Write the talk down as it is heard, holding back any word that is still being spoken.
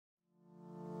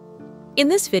In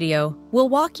this video, we'll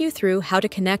walk you through how to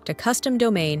connect a custom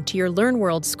domain to your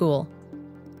LearnWorlds school.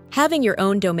 Having your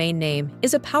own domain name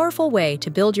is a powerful way to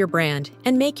build your brand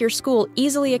and make your school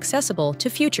easily accessible to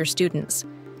future students.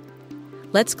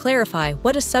 Let's clarify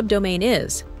what a subdomain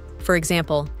is. For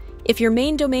example, if your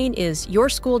main domain is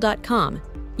yourschool.com,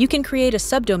 you can create a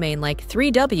subdomain like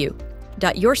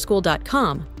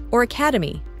 3w.yourschool.com or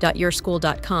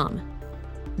academy.yourschool.com.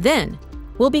 Then,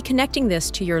 we'll be connecting this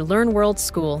to your LearnWorlds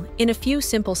school in a few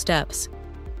simple steps.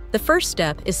 The first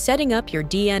step is setting up your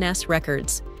DNS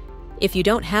records. If you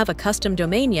don't have a custom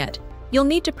domain yet, you'll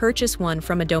need to purchase one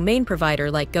from a domain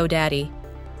provider like GoDaddy.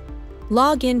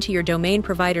 Log into your domain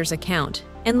provider's account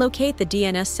and locate the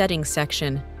DNS settings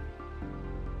section.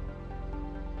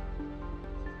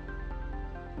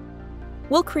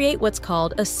 We'll create what's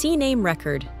called a CNAME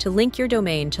record to link your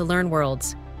domain to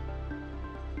LearnWorlds.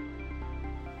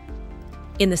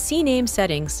 In the CNAME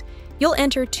settings, you'll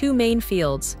enter two main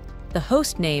fields, the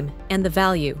host name and the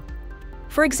value.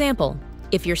 For example,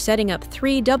 if you're setting up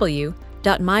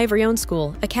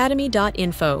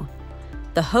 3w.myveryownschoolacademy.info,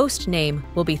 the host name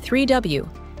will be 3w,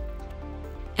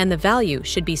 and the value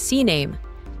should be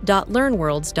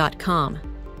cname.learnworlds.com.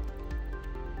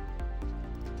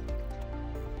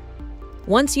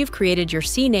 Once you've created your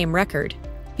CNAME record,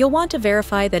 you'll want to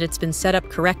verify that it's been set up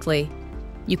correctly.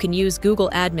 You can use Google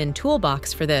Admin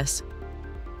Toolbox for this.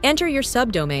 Enter your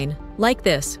subdomain, like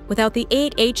this, without the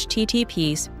 8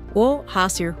 HTTPs, or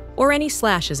any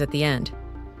slashes at the end.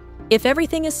 If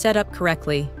everything is set up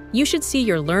correctly, you should see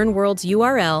your LearnWorlds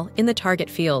URL in the target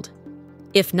field.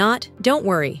 If not, don't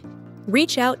worry.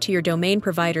 Reach out to your domain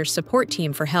provider's support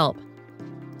team for help.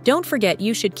 Don't forget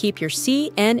you should keep your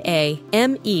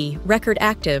CNAME record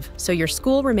active so your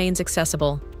school remains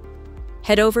accessible.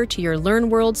 Head over to your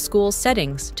LearnWorlds school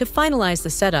settings to finalize the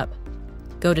setup.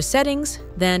 Go to Settings,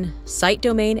 then Site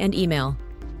Domain and Email.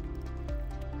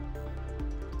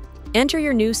 Enter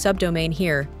your new subdomain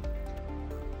here.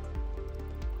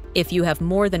 If you have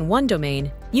more than one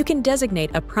domain, you can designate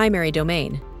a primary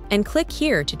domain and click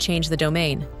here to change the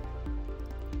domain.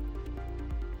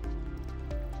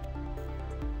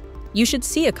 You should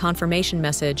see a confirmation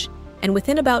message, and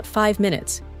within about 5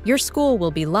 minutes, your school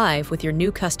will be live with your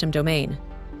new custom domain.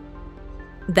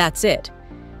 That's it.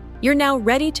 You're now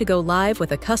ready to go live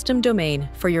with a custom domain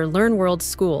for your LearnWorlds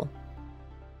school.